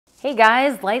Hey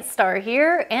guys, Lightstar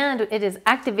here, and it is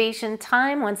activation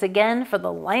time once again for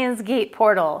the Lionsgate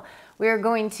portal. We are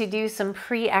going to do some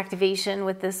pre-activation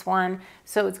with this one,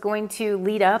 so it's going to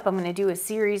lead up. I'm going to do a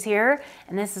series here,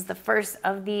 and this is the first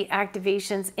of the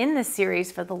activations in this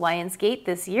series for the Lionsgate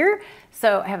this year.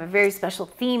 So I have a very special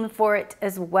theme for it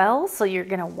as well, so you're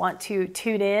going to want to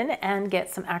tune in and get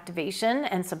some activation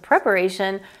and some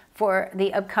preparation for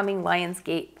the upcoming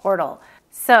Lionsgate portal.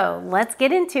 So let's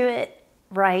get into it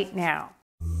right now.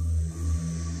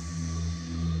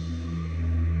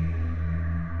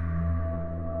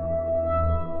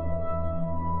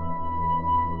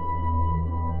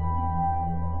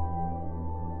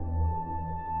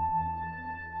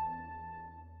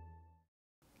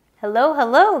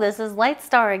 Hello, this is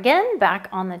Lightstar again, back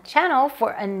on the channel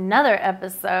for another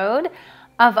episode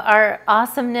of our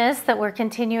awesomeness that we're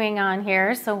continuing on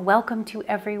here. So welcome to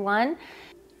everyone.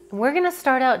 We're going to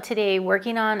start out today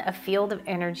working on a field of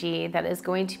energy that is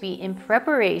going to be in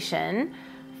preparation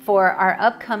for our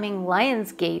upcoming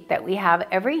Lionsgate that we have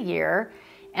every year.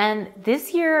 And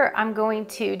this year I'm going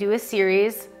to do a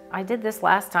series. I did this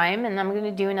last time, and I'm going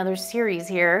to do another series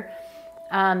here,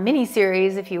 mini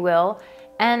series if you will.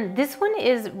 And this one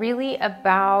is really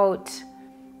about,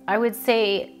 I would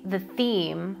say the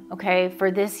theme, okay,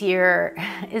 for this year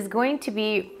is going to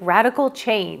be radical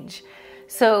change.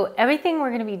 So everything we're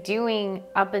going to be doing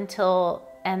up until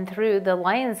and through the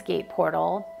Lionsgate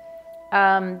portal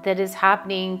that is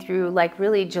happening through like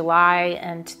really July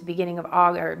and the beginning of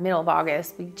August, or middle of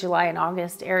August, July and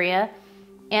August area.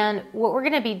 And what we're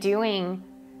going to be doing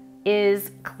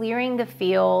is clearing the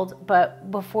field.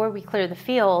 But before we clear the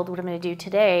field, what I'm going to do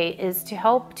today is to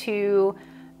help to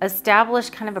establish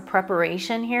kind of a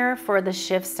preparation here for the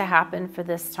shifts to happen for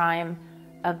this time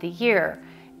of the year.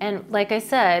 And like I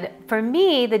said, for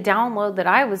me, the download that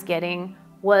I was getting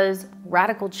was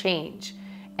radical change.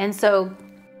 And so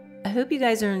I hope you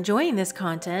guys are enjoying this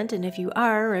content. And if you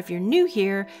are, or if you're new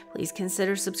here, please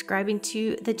consider subscribing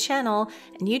to the channel.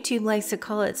 And YouTube likes to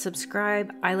call it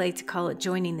subscribe. I like to call it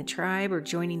joining the tribe or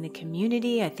joining the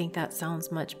community. I think that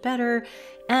sounds much better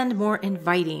and more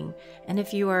inviting. And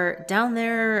if you are down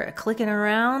there clicking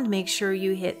around, make sure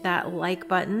you hit that like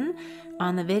button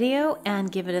on the video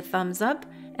and give it a thumbs up.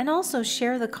 And also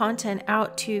share the content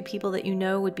out to people that you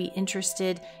know would be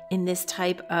interested in this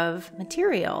type of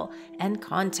material and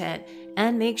content.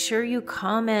 And make sure you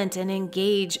comment and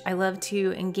engage. I love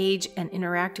to engage and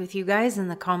interact with you guys in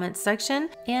the comments section.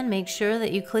 And make sure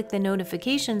that you click the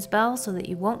notifications bell so that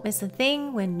you won't miss a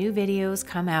thing when new videos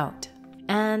come out.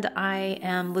 And I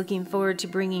am looking forward to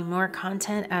bringing more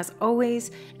content as always.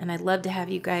 And I'd love to have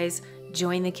you guys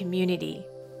join the community.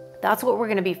 That's what we're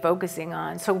going to be focusing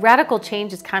on. So radical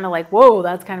change is kind of like, whoa,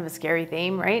 that's kind of a scary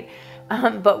theme, right?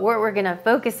 But what we're going to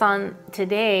focus on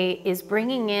today is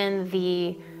bringing in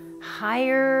the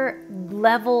higher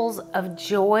levels of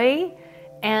joy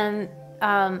and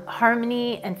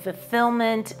harmony and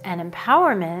fulfillment and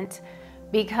empowerment,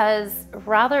 because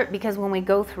when we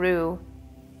go through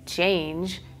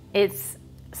change, it's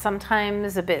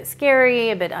sometimes a bit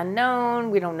scary, a bit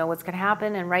unknown. We don't know what's going to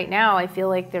happen. And right now I feel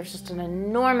like there's just an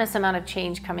enormous amount of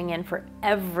change coming in for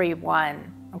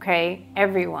everyone. Okay.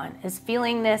 Everyone is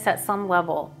feeling this at some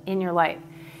level in your life.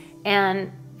 And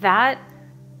that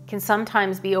can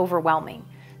sometimes be overwhelming.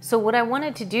 So what I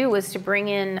wanted to do was to bring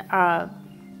in,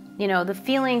 the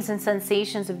feelings and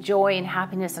sensations of joy and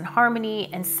happiness and harmony,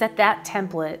 and set that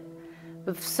template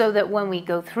so that when we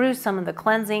go through some of the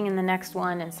cleansing in the next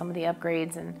one and some of the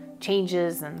upgrades and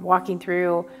changes and walking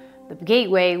through the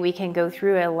gateway, we can go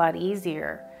through it a lot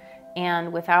easier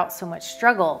and without so much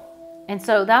struggle. And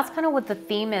so that's kind of what the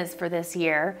theme is for this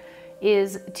year,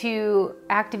 is to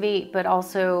activate but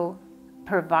also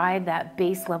provide that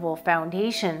base level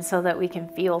foundation so that we can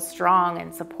feel strong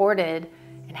and supported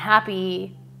and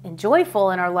happy and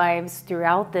joyful in our lives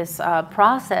throughout this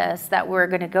process that we're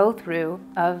going to go through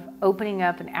of opening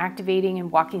up and activating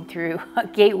and walking through a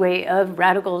gateway of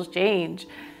radical change.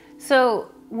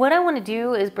 So what I want to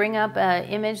do is bring up an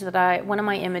image one of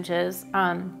my images,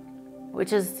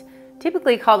 which is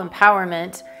typically called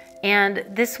empowerment. And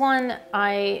this one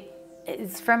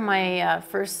is from my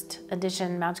first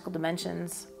edition Magical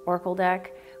Dimensions Oracle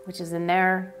deck, which is in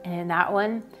there and in that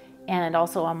one. And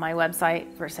also on my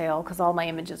website for sale, because all my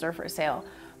images are for sale.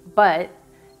 But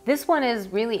this one is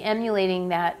really emulating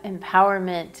that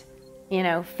empowerment,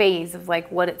 phase of like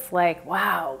what it's like.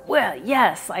 Wow, well,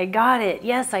 yes, I got it.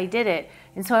 Yes, I did it.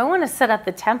 And so I want to set up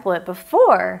the template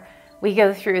before we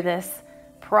go through this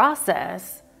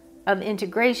process of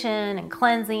integration and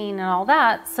cleansing and all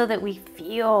that, so that we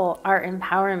feel our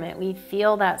empowerment. We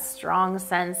feel that strong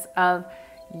sense of,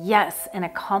 yes, an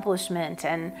accomplishment,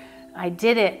 and I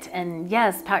did it, and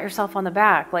yes, pat yourself on the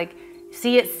back. Like,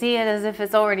 see it as if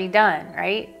it's already done,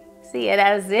 right? See it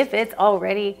as if it's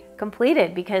already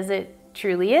completed, because it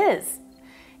truly is.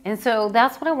 And so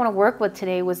that's what I want to work with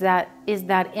today, is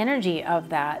that energy of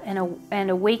that, and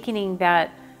awakening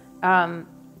that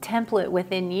template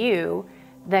within you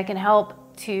that can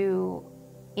help to,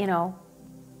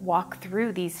 walk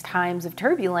through these times of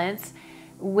turbulence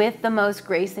with the most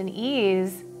grace and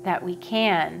ease that we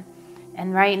can.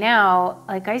 And right now,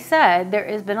 like I said, there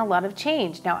has been a lot of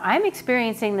change. Now, I'm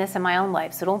experiencing this in my own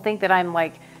life, so don't think that I'm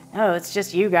like, oh, it's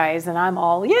just you guys and I'm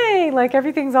all, yay, like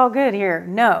everything's all good here.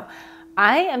 No,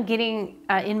 I am getting,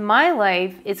 in my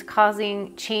life, it's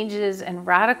causing changes and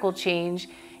radical change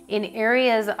in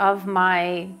areas of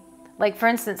my, like for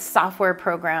instance, software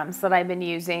programs that I've been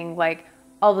using, like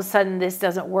all of a sudden this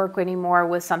doesn't work anymore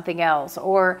with something else,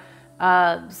 or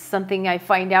something I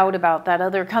find out about that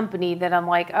other company that I'm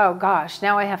like, oh gosh,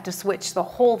 now I have to switch the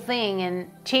whole thing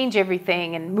and change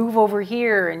everything and move over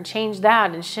here and change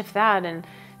that and shift that and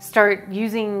start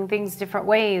using things different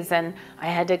ways. And I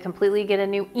had to completely get a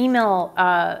new email,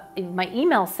 my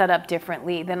email set up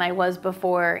differently than I was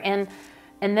before. And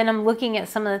then I'm looking at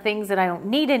some of the things that I don't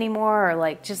need anymore, or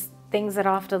like just things that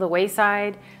are off to the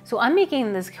wayside. So I'm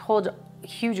making this whole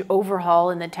huge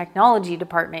overhaul in the technology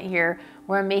department here,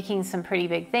 where I'm making some pretty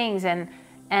big things, and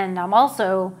I'm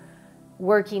also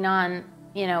working on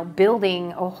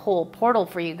building a whole portal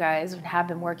for you guys. Have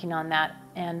been working on that,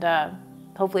 and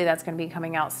hopefully that's going to be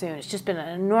coming out soon. It's just been an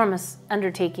enormous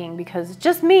undertaking because it's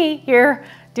just me here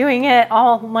doing it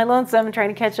all my lonesome, trying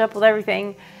to catch up with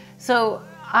everything. So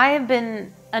I have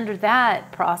been under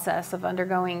that process of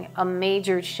undergoing a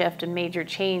major shift and major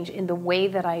change in the way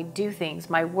that I do things,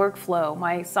 my workflow,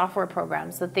 my software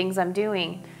programs, the things I'm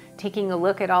doing, taking a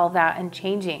look at all that and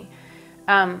changing.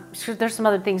 So there's some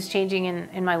other things changing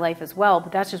in my life as well,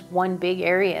 but that's just one big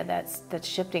area that's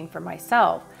shifting for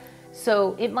myself.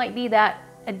 So it might be that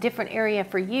a different area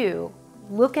for you.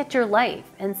 Look at your life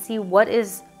and see what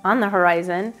is on the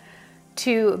horizon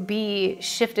to be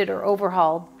shifted or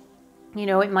overhauled.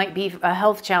 It might be a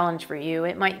health challenge for you.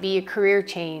 It might be a career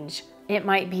change. It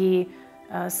might be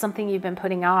something you've been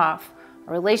putting off,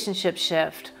 a relationship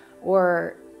shift,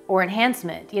 or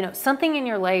enhancement. Something in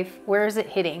your life. Where is it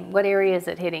hitting? What area is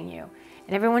it hitting you?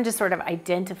 And everyone just sort of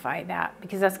identify that,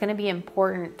 because that's going to be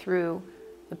important through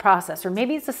the process. Or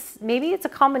maybe it's a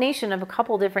combination of a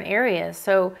couple different areas.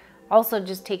 So also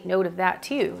just take note of that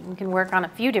too. You can work on a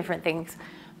few different things.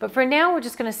 But for now, we're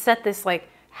just going to set this like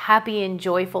happy and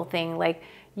joyful thing, like,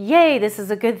 yay, this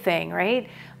is a good thing, right?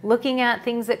 Looking at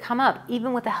things that come up,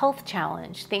 even with a health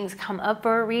challenge, things come up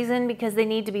for a reason because they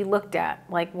need to be looked at.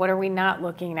 Like, what are we not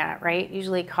looking at, right?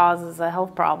 Usually causes a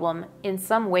health problem in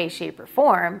some way, shape, or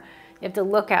form. You have to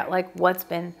look at like what's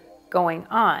been going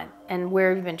on and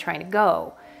where you've been trying to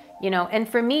go. And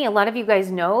for me, a lot of you guys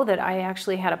know that I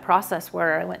actually had a process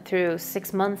where I went through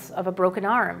 6 months of a broken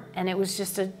arm, and it was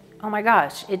just oh my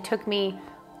gosh, it took me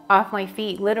off my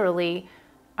feet, literally.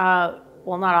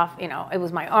 Well, not off, it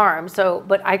was my arm. So,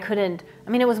 but I couldn't,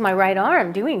 it was my right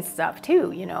arm doing stuff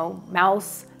too,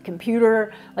 mouse,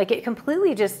 computer, like it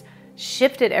completely just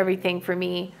shifted everything for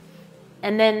me.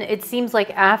 And then it seems like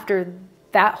after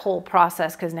that whole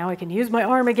process, because now I can use my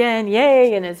arm again,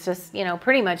 yay, and it's just,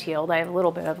 pretty much healed. I have a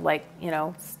little bit of like,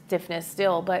 stiffness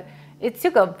still, but it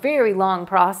took a very long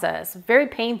process, very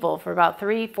painful for about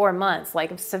 3-4 months,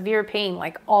 like severe pain,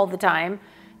 like all the time,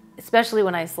 especially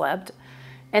when I slept.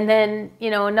 And then,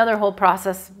 another whole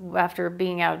process after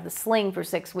being out of the sling for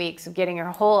 6 weeks of getting her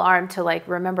whole arm to like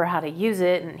remember how to use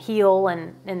it and heal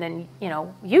and then,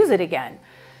 use it again.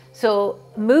 So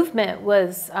movement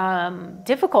was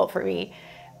difficult for me,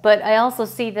 but I also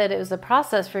see that it was a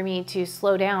process for me to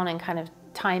slow down and kind of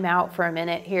time out for a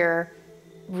minute here,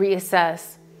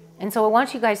 reassess. And so I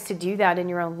want you guys to do that in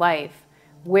your own life,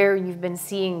 where you've been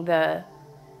seeing the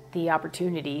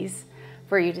opportunities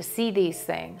for you to see these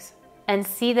things and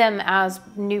see them as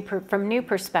from new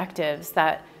perspectives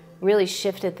that really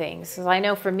shifted things. So I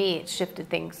know for me, it shifted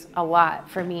things a lot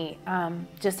for me,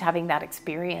 just having that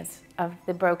experience of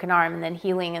the broken arm and then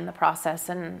healing in the process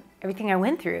and everything I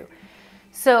went through.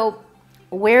 So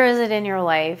where is it in your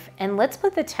life? And let's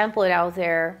put the template out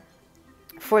there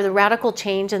for the radical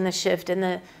change and the shift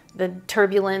and the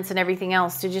turbulence and everything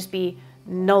else to just be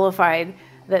nullified.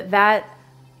 That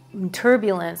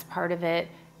turbulence part of it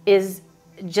is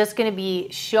just going to be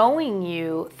showing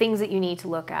you things that you need to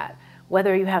look at.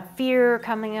 Whether you have fear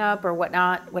coming up or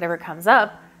whatnot, whatever comes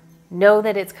up, know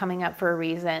that it's coming up for a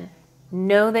reason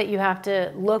know that you have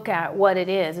to look at what it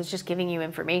is. It's just giving you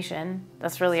information.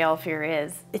 That's really all fear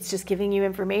is. It's just giving you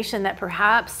information that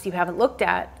perhaps you haven't looked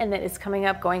at, and that it's coming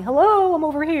up going, hello, I'm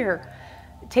over here.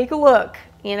 Take a look,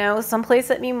 you know, someplace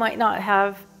that you might not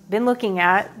have been looking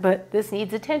at, but this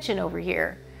needs attention over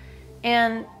here.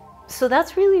 And so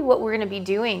that's really what we're going to be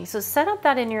doing. So set up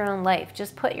that in your own life.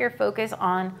 Just put your focus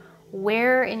on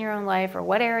where in your own life or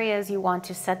what areas you want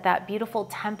to set that beautiful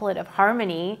template of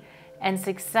harmony and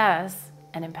success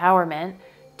and empowerment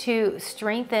to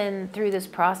strengthen through this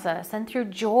process and through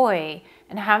joy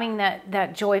and having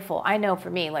that joyful. I know for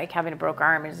me, like having a broke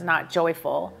arm is not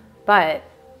joyful, but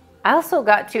I also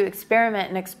got to experiment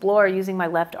and explore using my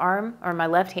left arm or my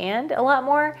left hand a lot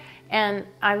more. And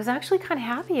I was actually kind of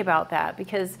happy about that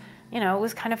because, you know, it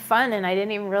was kind of fun, and I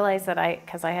didn't even realize that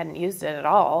because I hadn't used it at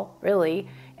all, really.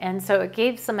 And so it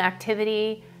gave some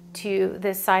activity to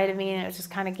this side of me, and it just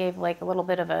kind of gave like a little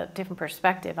bit of a different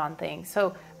perspective on things.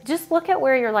 So just look at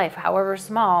where your life, however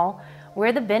small,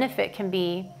 where the benefit can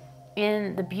be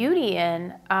in the beauty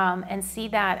in, and see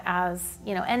that as,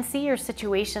 you know, and see your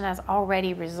situation as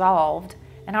already resolved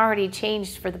and already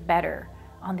changed for the better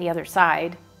on the other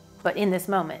side, but in this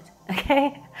moment,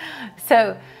 okay?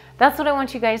 So that's what I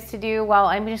want you guys to do. While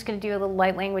I'm just going to do a little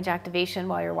light language activation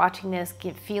while you're watching this,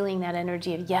 feeling that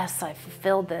energy of, yes, I've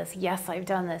fulfilled this. Yes, I've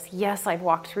done this. Yes, I've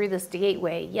walked through this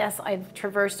gateway. Yes, I've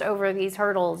traversed over these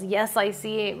hurdles. Yes, I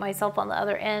see myself on the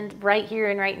other end right here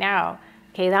and right now.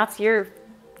 Okay, that's your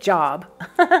job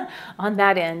on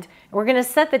that end. We're going to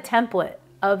set the template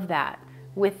of that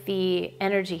with the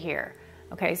energy here.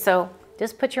 Okay, so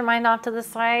just put your mind off to the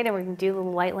side, and we're going to do a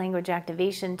little light language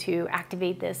activation to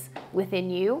activate this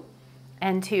within you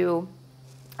and to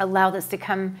allow this to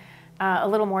come a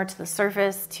little more to the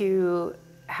surface, to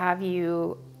have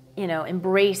you, you know,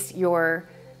 embrace your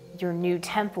new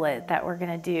template that we're going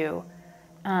to do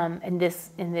in this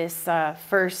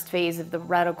first phase of the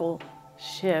radical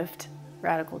shift,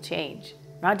 radical change.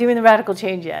 Not doing the radical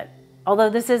change yet,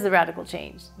 although this is the radical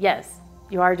change. Yes,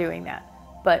 you are doing that.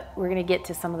 But we're going to get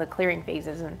to some of the clearing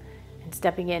phases and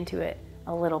stepping into it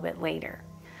a little bit later.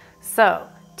 So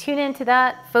tune into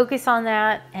that, focus on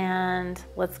that, and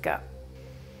let's go.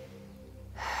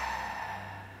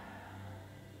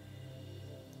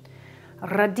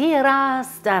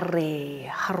 Radiras dare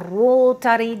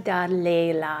harotari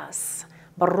dalelas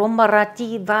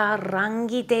barombarativa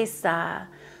rangitesa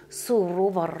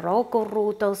suruvaroko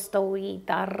ruto stoi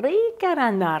dare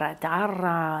karanara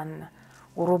daran.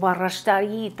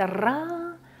 Urubarashtari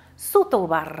tarra,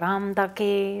 sotobaram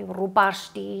dake,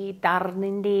 rubashti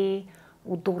darninde,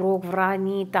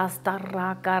 udurovrani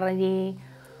tastarra karye,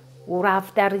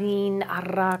 uravdarin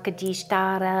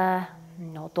arakadishtara,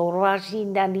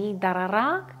 notorashindani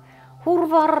dararak,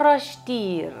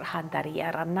 urvarashtir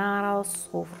handariaranara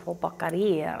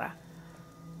sufrobakarir,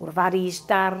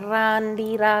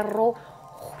 urvarishtarandiraro,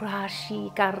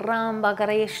 urashi karamba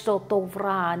garesto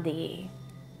tovrade.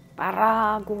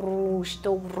 Paraguru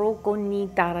stovrokoni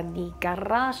tardi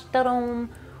karastarom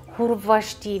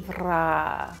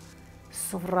hurvashtivra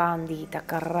suvrandi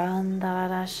takaranda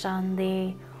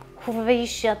rashande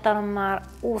hurvishatarmar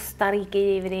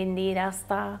ustarike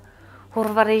vrendirasta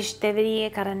hurvarishtevri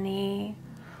karane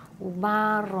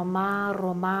uma roma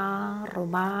roma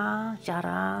roma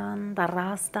jaran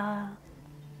darasta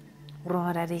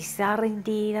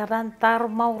rorarisarindi rantar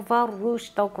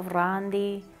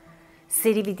maurvarustokovrandi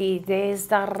Sirividi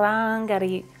desda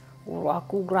rangari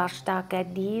urakurashta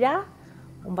kadira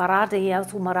umbarada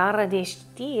yasumarara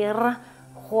destir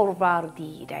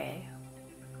horvardire.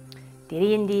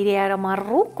 Dirindiri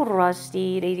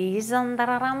aramarrukurasti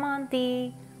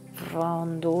rizandaramanti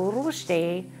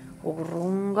vranduruste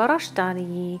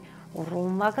urungarashtari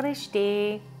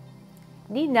urumbagriste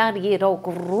dinari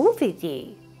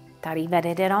rokuruviti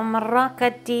tarivederaram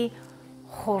rakati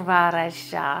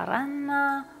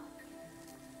horvarasharana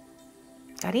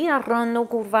Tari arno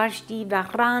kurvashti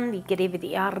vahran di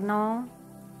krevdi arno.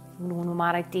 Nunu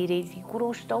maratiri di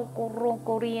kurosto korro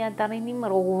koria dari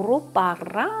nimro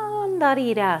paran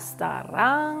dari rasta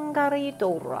rangari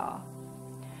tora.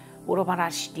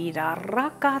 Uromarashti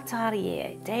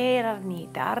rakatari terni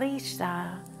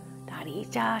darista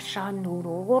darija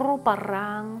shanuru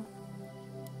parang.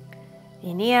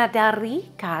 Ini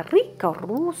dari karika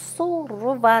russo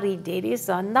rovari deris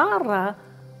andara.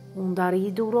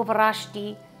 Undari duro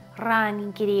vrashti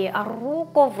rani kiri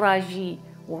arroko vraji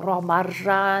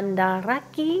uramarjanda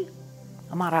raki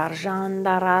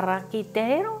amararjanda raraki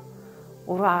tero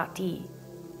urati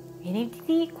ini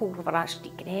ti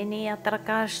kurvrashti kreni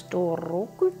atrakasto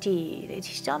rokuti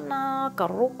registana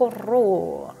karoko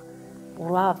ro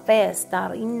Ura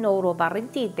festa inoro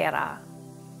barititera.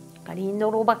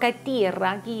 Kalinoro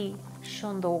bakatiraki.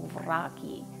 Shondo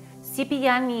vraki.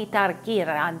 Sipiani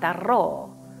tarkira andaro.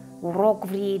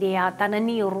 Urokvride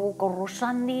atanani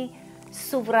rokoroshandi.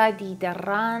 Suvradi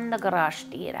daranda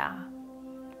garashtira.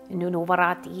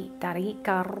 Nunovarati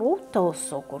tarika ruto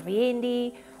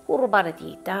socorvendi.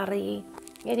 Urbarati tari.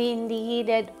 Erindi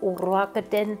that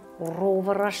urakaten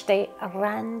rovaraste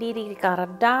randi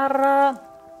karadara.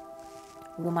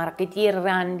 Umarketir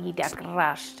randi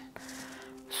dakrasht.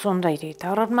 Sondai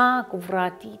tarma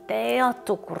kuvrati te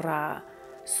atokura.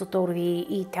 Sotorvi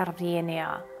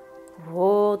itarvienea.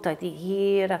 Rota di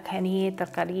hira canita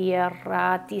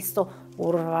carriera tisto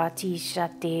urvati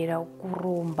shatera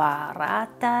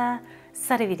kurumbarata.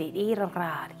 Sarvidi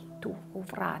rari tu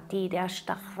uvrati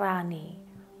dashtahrani.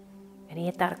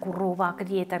 Rietar kurova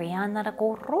krietariana da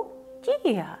korro.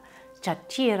 Gia.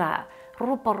 Chachira.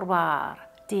 Ruparvar.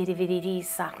 Dirividi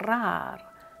sarar.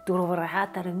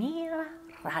 Durvaratar mira.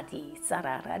 Radi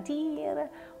sararadir.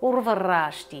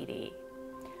 Urvarashtiri.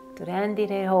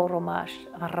 Durandire horomash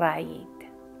right.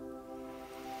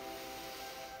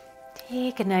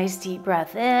 Take a nice deep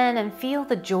breath in and feel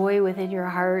the joy within your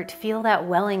heart. Feel that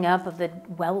welling up of the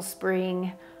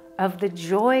wellspring of the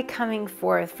joy coming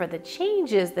forth for the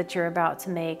changes that you're about to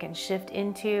make and shift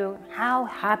into. How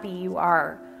happy you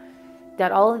are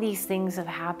that all of these things have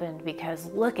happened, because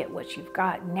look at what you've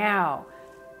got now.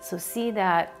 So see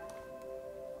that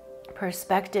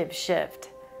perspective shift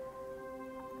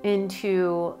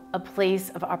into a place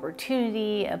of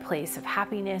opportunity, a place of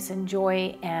happiness and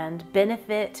joy and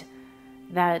benefit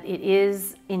that it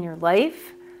is in your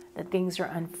life, that things are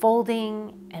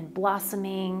unfolding and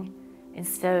blossoming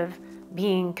instead of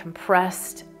being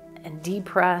compressed and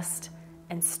depressed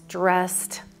and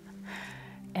stressed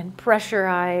and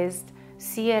pressurized.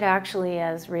 See it actually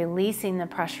as releasing the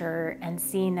pressure and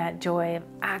seeing that joy of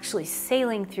actually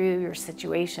sailing through your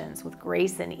situations with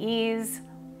grace and ease.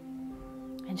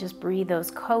 And just breathe those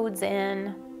codes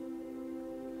in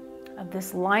of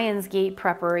this Lion's Gate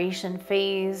preparation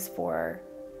phase for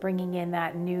bringing in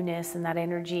that newness and that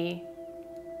energy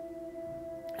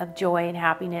of joy and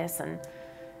happiness, and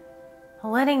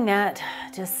letting that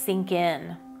just sink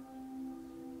in.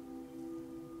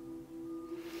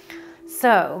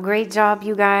 So great job,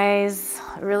 you guys.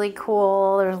 Really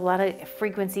cool. There's a lot of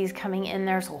frequencies coming in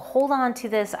there. So hold on to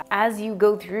this as you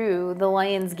go through the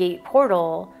Lion's Gate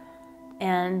portal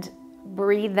and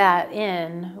breathe that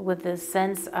in with this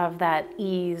sense of that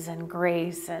ease and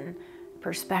grace and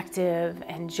perspective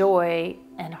and joy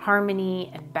and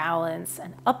harmony and balance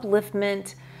and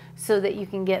upliftment, so that you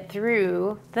can get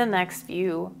through the next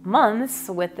few months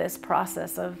with this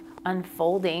process of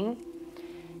unfolding.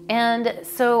 And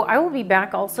so I will be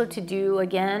back also to do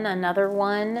again another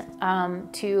one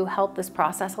to help this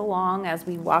process along as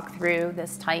we walk through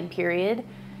this time period.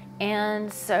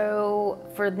 And so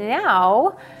for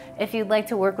now, if you'd like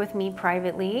to work with me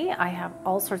privately, I have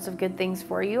all sorts of good things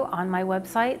for you on my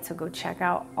website. So go check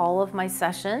out all of my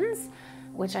sessions,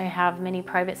 which I have many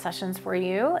private sessions for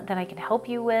you that I can help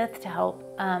you with to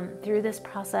help through this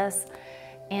process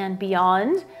and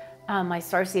beyond. My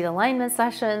Starseed alignment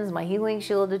sessions, my healing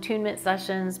shield attunement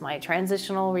sessions, my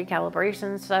transitional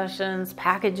recalibration sessions,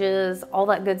 packages, all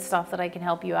that good stuff that I can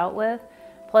help you out with.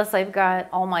 Plus I've got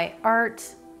all my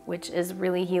art, which is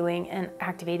really healing and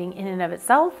activating in and of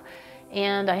itself.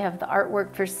 And I have the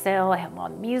artwork for sale. I have all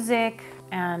music,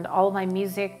 and all of my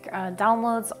music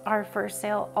downloads are for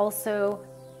sale also.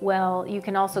 Well, you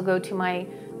can also go to my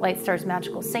Lightstar's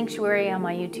Magical Sanctuary on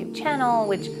my YouTube channel,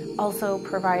 which also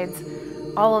provides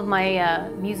all of my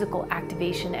musical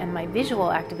activation and my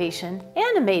visual activation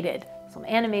animated. So I'm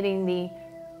animating the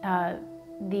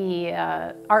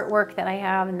artwork that I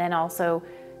have, and then also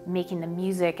making the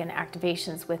music and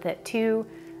activations with it too.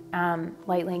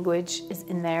 Light language is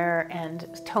in there,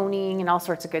 and toning and all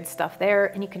sorts of good stuff there.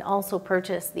 And you can also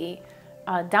purchase the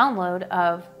download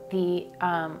of the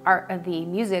art of the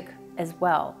music as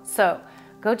well. So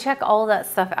go check all of that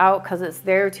stuff out, because it's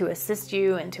there to assist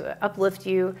you and to uplift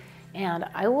you. And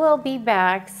I will be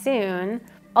back soon.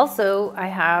 Also, I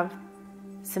have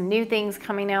some new things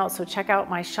coming out, so check out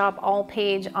my shop all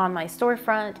page on my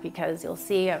storefront, because you'll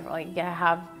see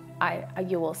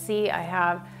you will see I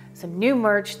have some new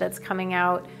merch that's coming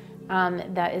out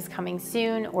that is coming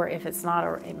soon, or if it's not,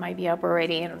 or it might be up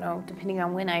already, I don't know, depending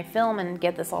on when I film and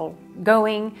get this all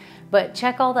going. But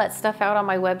check all that stuff out on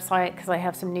my website, because I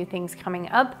have some new things coming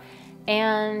up.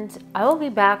 And I will be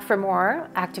back for more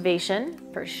activation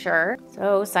for sure.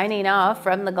 So signing off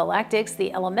from the galactics,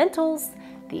 the elementals,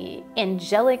 the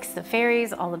angelics, the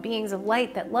fairies, all the beings of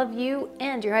light that love you,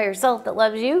 and your higher self that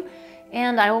loves you.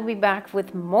 and I will be back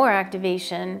with more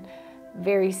activation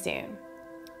very soon.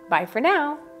 Bye for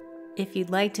now. If you'd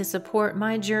like to support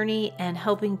my journey and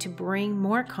helping to bring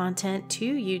more content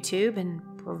to YouTube and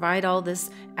provide all this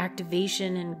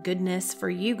activation and goodness for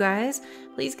you guys,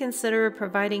 please consider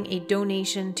providing a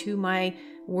donation to my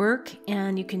work,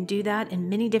 and you can do that in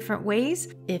many different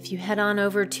ways. If you head on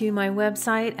over to my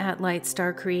website at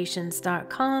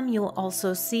lightstarcreations.com, you'll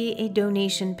also see a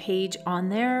donation page on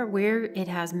there where it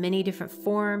has many different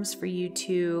forms for you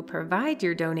to provide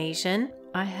your donation.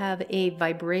 I have a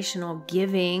vibrational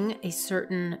giving, a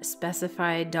certain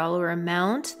specified dollar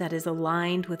amount that is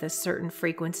aligned with a certain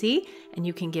frequency, and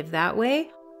you can give that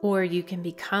way, or you can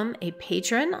become a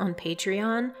patron on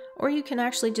Patreon, or you can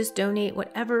actually just donate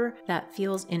whatever that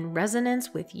feels in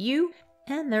resonance with you.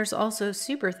 And there's also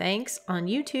super thanks on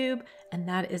YouTube, and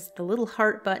that is the little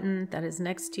heart button that is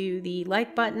next to the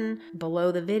like button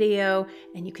below the video,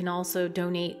 and you can also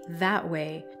donate that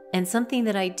way. And something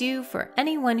that I do for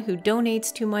anyone who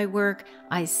donates to my work,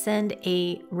 I send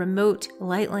a remote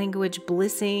light language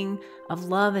blessing of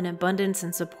love and abundance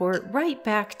and support right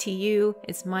back to you.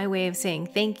 It's my way of saying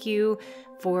thank you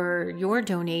for your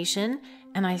donation.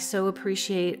 And I so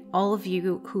appreciate all of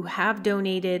you who have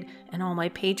donated and all my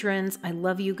patrons. I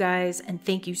love you guys, and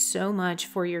thank you so much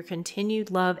for your continued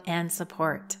love and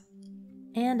support.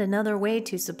 And another way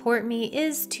to support me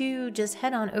is to just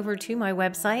head on over to my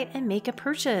website and make a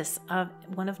purchase of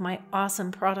one of my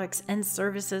awesome products and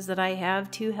services that I have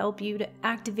to help you to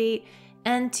activate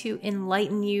and to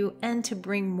enlighten you and to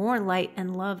bring more light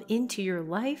and love into your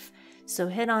life. So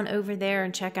head on over there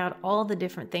and check out all the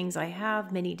different things I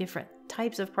have, many different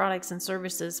types of products and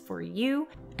services for you.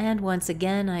 And once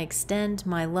again, I extend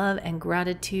my love and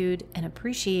gratitude and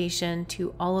appreciation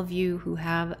to all of you who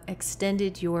have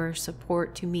extended your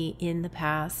support to me in the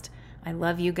past. I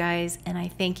love you guys, and I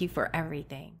thank you for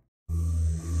everything.